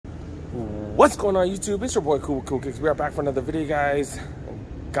What's going on YouTube? It's your boy Got Kickz. We are back for another video, guys.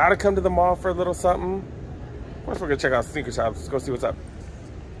 Gotta come to the mall for a little something. First, we're gonna check out sneaker shops. Let's go see what's up.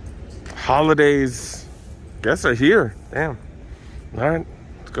 Holidays, guess are here. Damn. All right,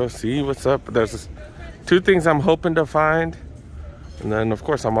 let's go see what's up. There's two things I'm hoping to find, and then of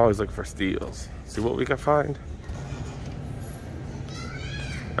course I'm always looking for steals. See what we can find.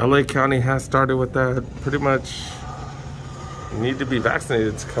 LA County has started with that. Pretty much you need to be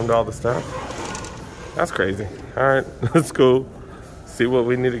vaccinated to come to all the stuff. That's crazy. All right, let's go see what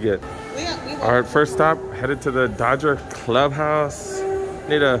we need to get. All right, first stop, headed to the Dodger Clubhouse.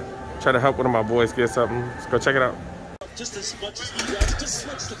 Need to try to help one of my boys get something. Let's go check it out.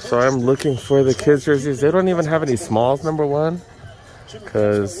 So I'm looking for the kids jerseys. They don't even have any smalls, number one.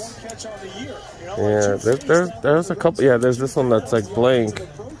 Cause yeah, there's a couple. Yeah, there's this one that's like blank.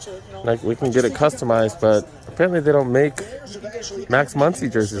 Like we can get it customized, but apparently they don't make Max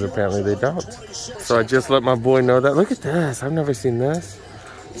Muncy jerseys. Apparently they don't. So I just let my boy know that. Look at this. I've never seen this.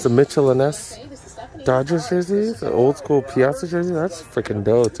 It's a Mitchell and S Dodgers jersey. An old school Piazza jersey. That's freaking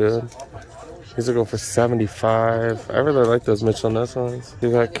dope, dude. These are going for $75. I really like those Mitchell and S ones.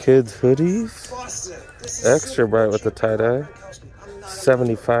 You got kids hoodies. Extra bright with the tie-dye.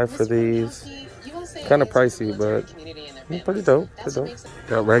 $75 for these. Kind of pricey, but pretty dope. Pretty dope.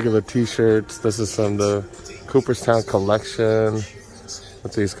 Got regular t-shirts. This is from the Cooperstown collection.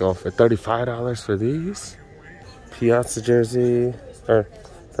 What's these going for? $35 for these. Piazza jersey. Or,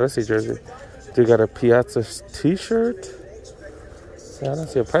 did I see jersey? Do you got a Piazza t-shirt? Yeah, I don't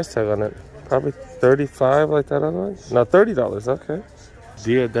see a price tag on it. Probably $35 like that other one. No, $30. Okay.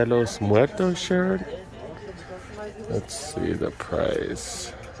 Dia de los Muertos shirt. Let's see the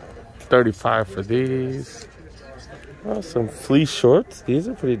price. $35 for these. Oh, some fleece shorts. These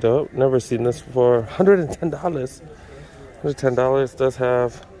are pretty dope. Never seen this before. $110. $110 does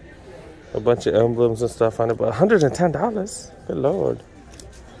have a bunch of emblems and stuff on it, but $110. Good lord.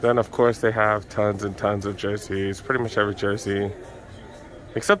 Then of course they have tons and tons of jerseys. Pretty much every jersey,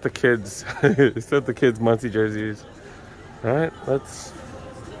 except the kids. Except the kids' Muncie jerseys. All right, let's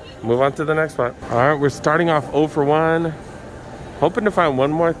move on to the next spot. All right, we're starting off 0 for 1. Hoping to find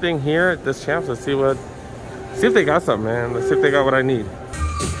one more thing here at this Champs. Let's see if they got something, man. Let's see if they got what I need.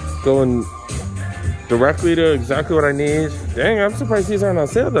 Going directly to exactly what I need. Dang, I'm surprised these aren't on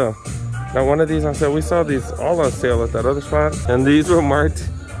sale though. Not one of these on sale. We saw these all on sale at that other spot, and these were marked.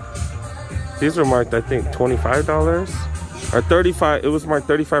 These were marked, I think, $25 or $35. It was marked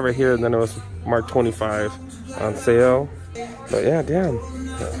 $35 right here, and then it was marked $25 on sale. But yeah, damn,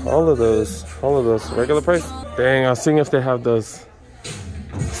 all of those regular price. Dang, I was seeing if they have those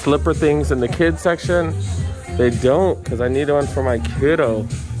slipper things in the kids section. They don't, because I need one for my kiddo.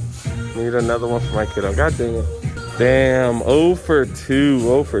 Need another one for my kiddo. God dang it. Damn, 0 for 2,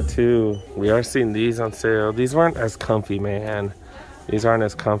 0 for 2. We are seeing these on sale. These weren't as comfy, man. These aren't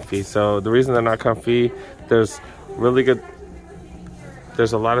as comfy. So the reason they're not comfy, there's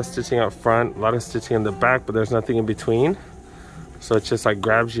a lot of stitching up front, a lot of stitching in the back, but there's nothing in between. So it just like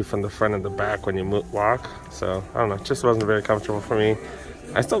grabs you from the front and the back when you walk. So I don't know, it just wasn't very comfortable for me.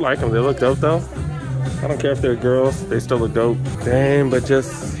 I still like them. They look dope though. I don't care if they're girls, they still look dope. Dang, but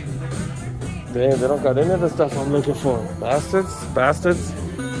just, dang, they don't got any of the stuff I'm looking for. Bastards.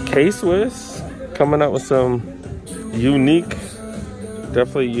 K-Swiss coming out with some unique,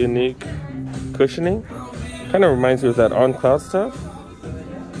 definitely unique cushioning. Kind of reminds me of that On Cloud stuff.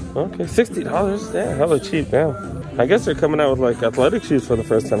 Okay, $60. Damn, hella cheap, damn. I guess they're coming out with like athletic shoes for the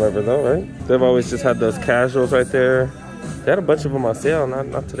first time ever though, right? They've always just had those casuals right there. They had a bunch of them on sale,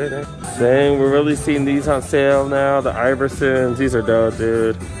 not today, though. Dang, we're really seeing these on sale now. The Iversons, these are dope,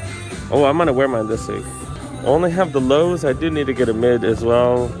 dude. Oh, I'm gonna wear mine this week. Only have the lows. I do need to get a mid as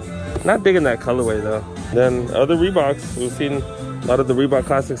well. Not digging that colorway though. Then other Reeboks. We've seen a lot of the Reebok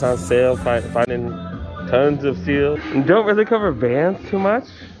classics on sale, finding tons of steals. And don't really cover Vans too much.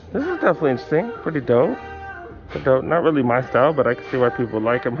 This is definitely interesting. Pretty dope. Not really my style, but I can see why people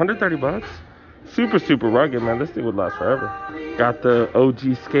like them. $130. Super rugged, man. This thing would last forever. Got the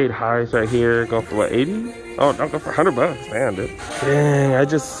OG skate highs right here. Going for what, 80? Oh, don't go for $100. Damn, dude. Dang, I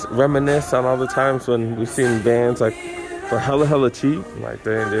just reminisce on all the times when we've seen Vans like for hella cheap. I'm like,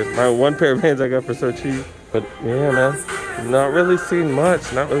 dang, dude. My one pair of Vans I got for so cheap. But yeah, man. Not really seeing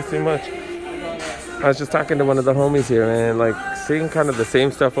much. I was just talking to one of the homies here, man. Like seeing kind of the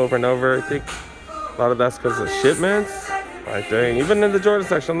same stuff over and over. I think a lot of that's because of shipments. Like, dang. Even in the Jordan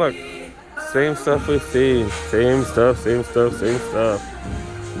section, look. Same stuff we've seen. Same stuff.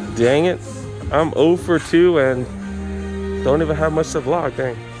 Dang it. I'm 0 for 2 and don't even have much to vlog.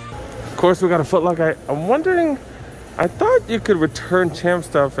 Dang. Of course, we got a Foot Locker. I'm wondering, I thought you could return Champ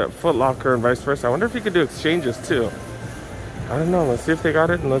stuff at Foot Locker and vice versa. I wonder if you could do exchanges too. I don't know. Let's see if they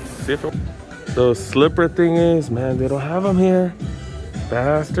got it, and let's see if it... Those slipper thingies, man, they don't have them here.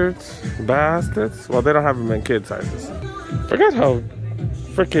 Bastards. Bastards. Well, they don't have them in kid sizes. Forgot how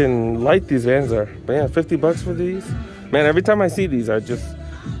freaking light these Vans are. Man, 50 bucks for these? Man, every time I see these,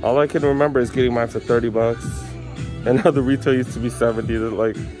 all I can remember is getting mine for 30 bucks. And how the retail used to be 70. They're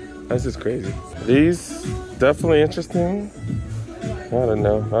like, that's just crazy. These, definitely interesting. I don't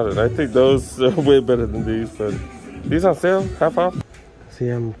know. I think those are way better than these, but these on sale, half off. See,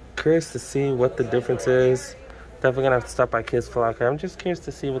 I'm curious to see what the difference is. Definitely gonna have to stop by Kids Foot Locker. I'm just curious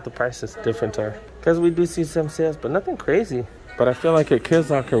to see what the prices different are. Because we do see some sales, but nothing crazy. But I feel like at Kids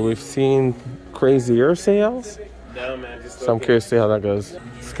Locker, we've seen crazier sales. No, man, just so I'm curious to see how that goes.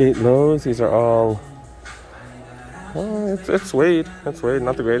 Skate lows, these are all... Oh, it's suede. It's suede,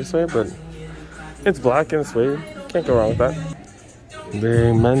 not the greatest suede, but it's black and suede. Can't go wrong with that.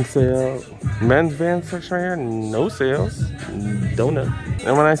 The men's sale, men's Vans section right here, no sales, donut.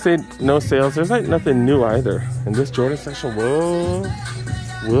 And when I say no sales, there's like nothing new either. In this Jordan section, whoa,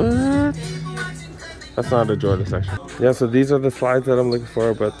 what? That's not a Jordan section. Yeah, so these are the slides that I'm looking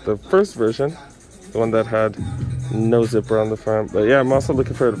for, but the first version, the one that had no zipper on the front. But yeah, I'm also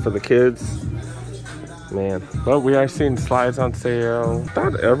looking for the kids. Man, but we are seeing slides on sale.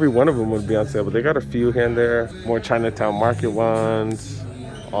 Not every one of them would be on sale, but they got a few here and there. More Chinatown Market ones,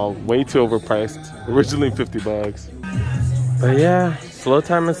 all way too overpriced. Originally 50 bucks. But yeah, slow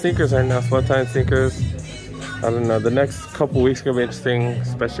time in sneakers right now. Slow time in sneakers. I don't know. The next couple weeks gonna be interesting,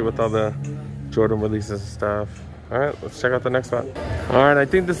 especially with all the Jordan releases and stuff. All right, let's check out the next spot. All right, I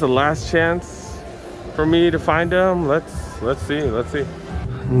think this is the last chance for me to find them. Let's see.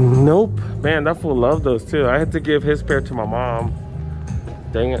 Nope. Man, that fool loved those too. I had to give his pair to my mom.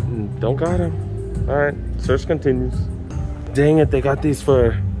 Dang it, don't got him. All right, search continues. Dang it, they got these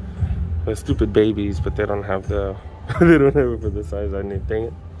for the stupid babies, but they don't have the, they don't have it for the size I need, dang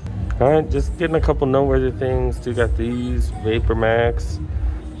it. All right, just getting a couple noteworthy things. Still got these, Vapor Max.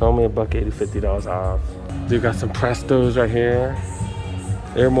 Only $1.80, $50 off. Dude, got some Prestos right here.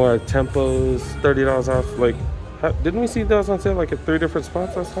 Airmore Tempos, $30 off. Like, didn't we see those on sale like at 3 different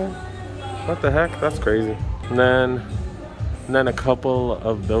spots last time? What the heck? That's crazy. And then a couple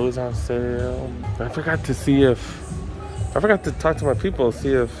of those on sale. I forgot to talk to my people,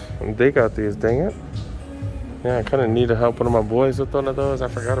 see if they got these, dang it. Yeah, I kind of need to help one of my boys with one of those. I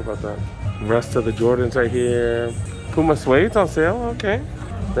forgot about that. Rest of the Jordans right here. Puma Suede's on sale, okay.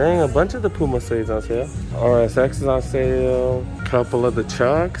 Dang, a bunch of the Puma Suede's on sale. RSX is on sale. Couple of the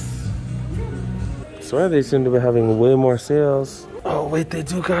Chucks. I swear they seem to be having way more sales. Oh wait, they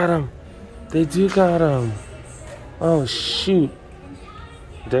do got them. They do got them. Oh shoot.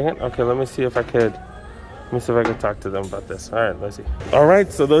 Dang it. Okay, let me see if I could talk to them about this. All right, let's see. All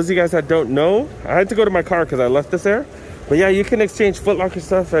right, so those of you guys that don't know, I had to go to my car because I left this there. But yeah, you can exchange Foot Locker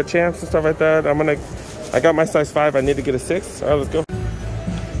stuff at Champs and stuff like that. I got my size 5. I need to get a 6. All right, let's go.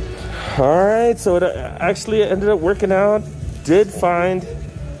 All right, so it actually ended up working out. Did find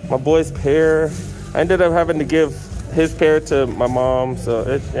my boy's pair. I ended up having to give his pair to my mom, so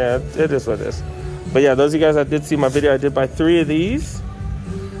it is what it is. But yeah, those of you guys that did see my video, I did buy 3 of these,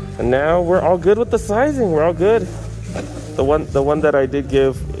 and now we're all good with the sizing. We're all good. The one that I did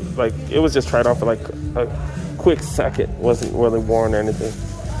give, like, it was just tried on for like a quick second. Wasn't really worn or anything.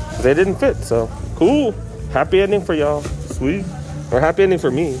 They didn't fit, so cool. Happy ending for y'all. Sweet. Or happy ending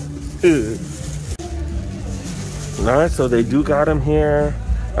for me. All right, so they do got them here.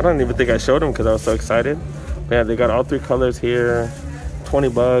 I don't even think I showed them because I was so excited. But yeah, they got all 3 colors here. 20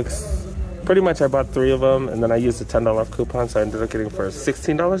 bucks. Pretty much I bought 3 of them, and then I used a $10 off coupon, so I ended up getting for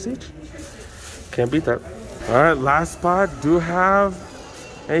 $16 each. Can't beat that. All right, last spot. Do have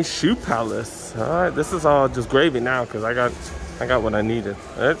a shoe palace. All right, this is all just gravy now because I got what I needed.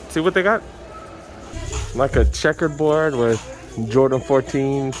 All right, see what they got. Like a checkered board with Jordan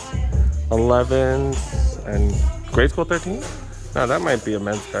 14s, 11s, and grade school 13s. Now that might be a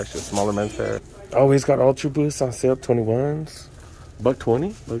men's pair, just smaller men's pair. Always got Ultra Boost on sale, 21s.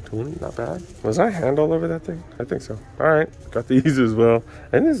 $1.20, not bad. Was I hand all over that thing? I think so. All right, got these as well.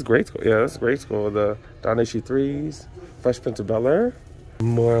 And this is grade school. Yeah, this is grade school. The Don Issue 3s, Fresh Prince of Bel-Air.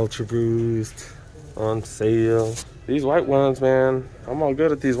 More Ultra Boost on sale. These white ones, man. I'm all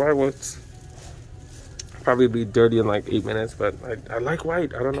good at these white ones. Probably be dirty in like 8 minutes, but I like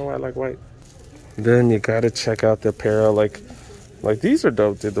white. I don't know why I like white. Then you gotta check out the apparel. Like these are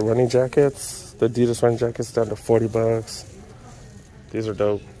dope, dude. The running jackets, the Adidas running jackets down to 40 bucks. These are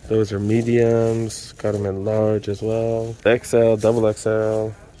dope. Those are mediums. Got them in large as well. XL, double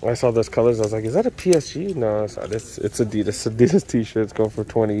XL. I saw those colors. I was like, is that a PSG? No, it's not. It's Adidas. Adidas t-shirts go for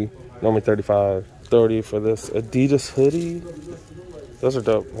 20, normally 35, 30 for this Adidas hoodie. Those are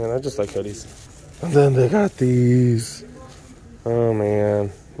dope, man. I just like hoodies. And then they got these. Oh,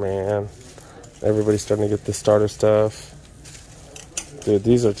 man. Everybody's starting to get the starter stuff. Dude,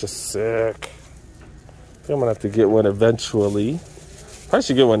 these are just sick. I think I'm gonna have to get one eventually. Probably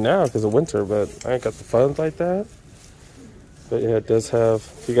should get one now because of winter, but I ain't got the funds like that. But yeah, it does have,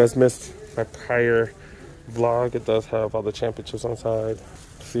 if you guys missed my prior vlog, it does have all the championships on the side.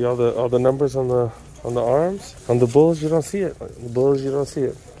 See all the numbers on the arms? On the bulls, you don't see it. The bulls, you don't see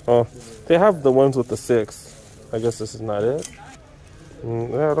it. Oh, they have the ones with the 6. I guess this is not it.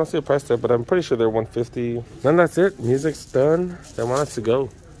 Yeah, I don't see a price tag, but I'm pretty sure they're $150. Then that's it. Music's done. They want us to go.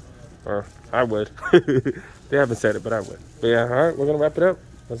 Or I would. They haven't said it, but I would. But yeah, all right, we're gonna wrap it up.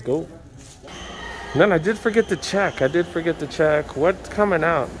 Let's go. And then I did forget to check. What's coming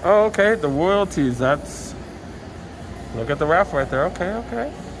out? Oh, okay, the royalties. That's, look at the raffle right there.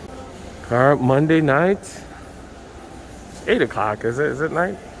 Okay. All right, Monday night. 8 o'clock, is it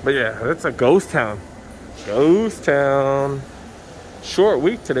night? But yeah, it's a ghost town. Short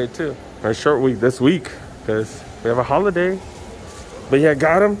week today too. Or short week this week, because we have a holiday. But yeah,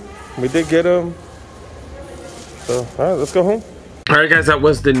 got him. We did get him. So, all right, let's go home. All right, guys, that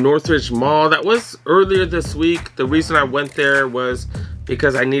was the Northridge Mall. That was earlier this week. The reason I went there was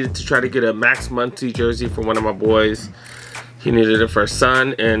because I needed to try to get a Max Muncy jersey for one of my boys. He needed it for his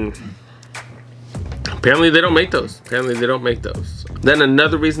son, and apparently they don't make those. Then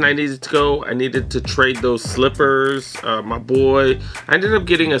another reason I needed to go, I needed to trade those slippers. My boy, I ended up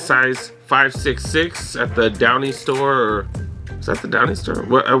getting a size 5'6" at the Downey store, or is that the Downey store?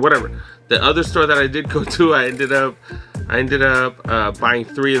 Whatever. The other store that I did go to, I ended up buying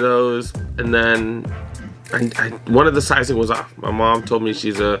 3 of those, and then one of the sizing was off. My mom told me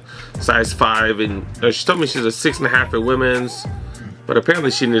she's a size 5, and she told me she's a 6.5 at women's, but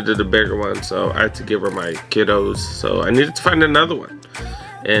apparently she needed a bigger one, so I had to give her my kiddos. So I needed to find another one,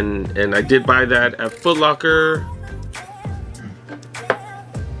 and I did buy that at Foot Locker.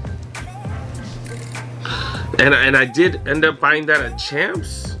 And I did end up buying that at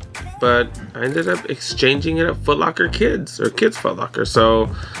Champs, but I ended up exchanging it at Foot Locker Kids, or Kids Foot Locker. So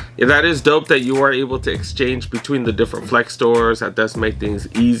yeah, that is dope that you are able to exchange between the different flex stores. That does make things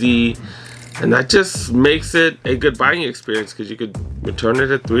easy, and that just makes it a good buying experience because you could return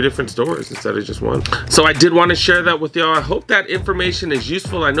it at 3 different stores instead of just 1. So I did want to share that with y'all. I hope that information is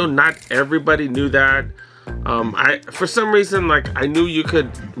useful. I know not everybody knew that. For some reason, like, I knew you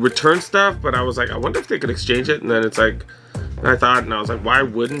could return stuff, but I was like, I wonder if they could exchange it. And then it's like, I was like, why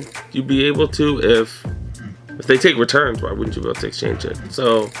wouldn't you be able to? If they take returns, why wouldn't you be able to exchange it?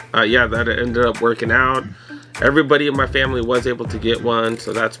 So yeah, that ended up working out. Everybody in my family was able to get one,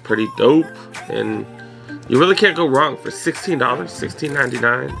 so that's pretty dope. And you really can't go wrong for $16,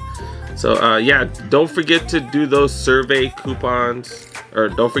 $16.99. So yeah, don't forget to do those survey coupons, or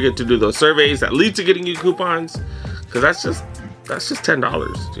don't forget to do those surveys that lead to getting you coupons, because that's just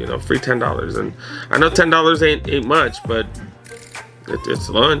 $10, you know, free $10. And I know $10 ain't much, but it's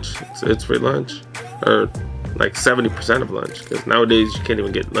lunch. It's free lunch, or like 70% of lunch, because nowadays you can't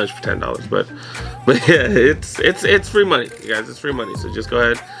even get lunch for $10. But yeah, it's free money, you guys. It's free money. So just go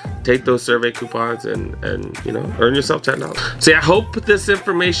ahead, take those survey coupons, and you know, earn yourself $10. So yeah, I hope this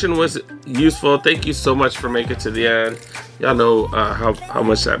information was useful. Thank you so much for making it to the end. Y'all know how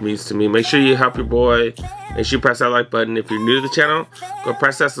much that means to me. Make sure you help your boy. Make sure you press that like button. If you're new to the channel, go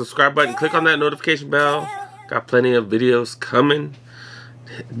press that subscribe button. Click on that notification bell. Got plenty of videos coming.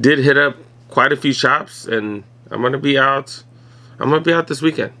 Did hit up quite a few shops, and I'm gonna be out this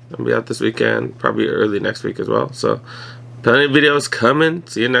weekend. Probably early next week as well. So plenty of videos coming.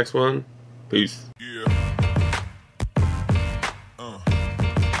 See you next one. Peace. Yeah.